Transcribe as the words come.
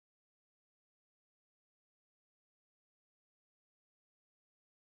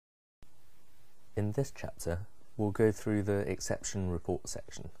In this chapter, we'll go through the exception report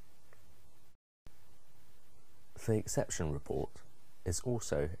section. The exception report is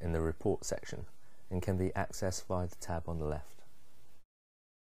also in the report section and can be accessed via the tab on the left.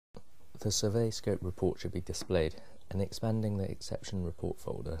 The survey scope report should be displayed, and expanding the exception report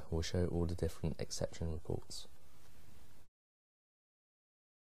folder will show all the different exception reports.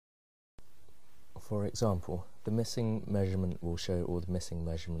 For example, the missing measurement will show all the missing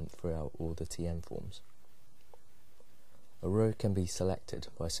measurement throughout all the TM forms. A row can be selected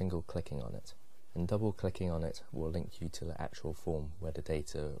by single clicking on it, and double clicking on it will link you to the actual form where the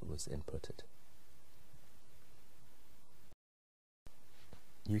data was inputted.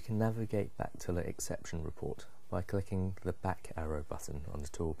 You can navigate back to the exception report by clicking the back arrow button on the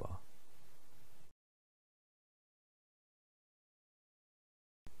toolbar.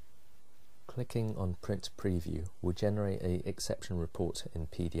 Clicking on Print Preview will generate an exception report in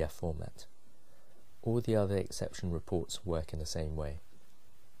PDF format. All the other exception reports work in the same way.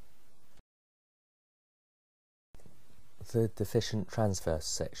 The Deficient Transfer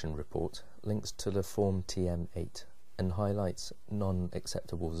Section report links to the form TM8 and highlights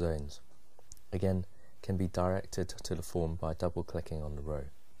non-acceptable zones. Again, can be directed to the form by double-clicking on the row.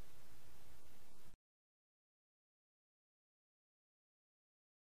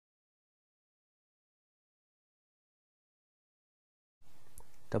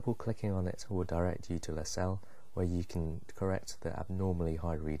 Double-clicking on it will direct you to the cell where you can correct the abnormally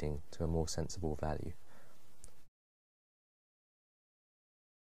high reading to a more sensible value.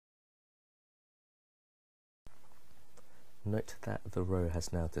 Note that the row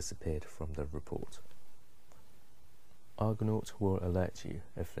has now disappeared from the report. Argonaut will alert you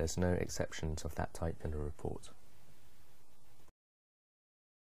if there's no exceptions of that type in the report.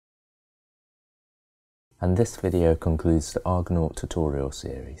 And this video concludes the Argonaut tutorial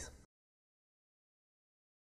series.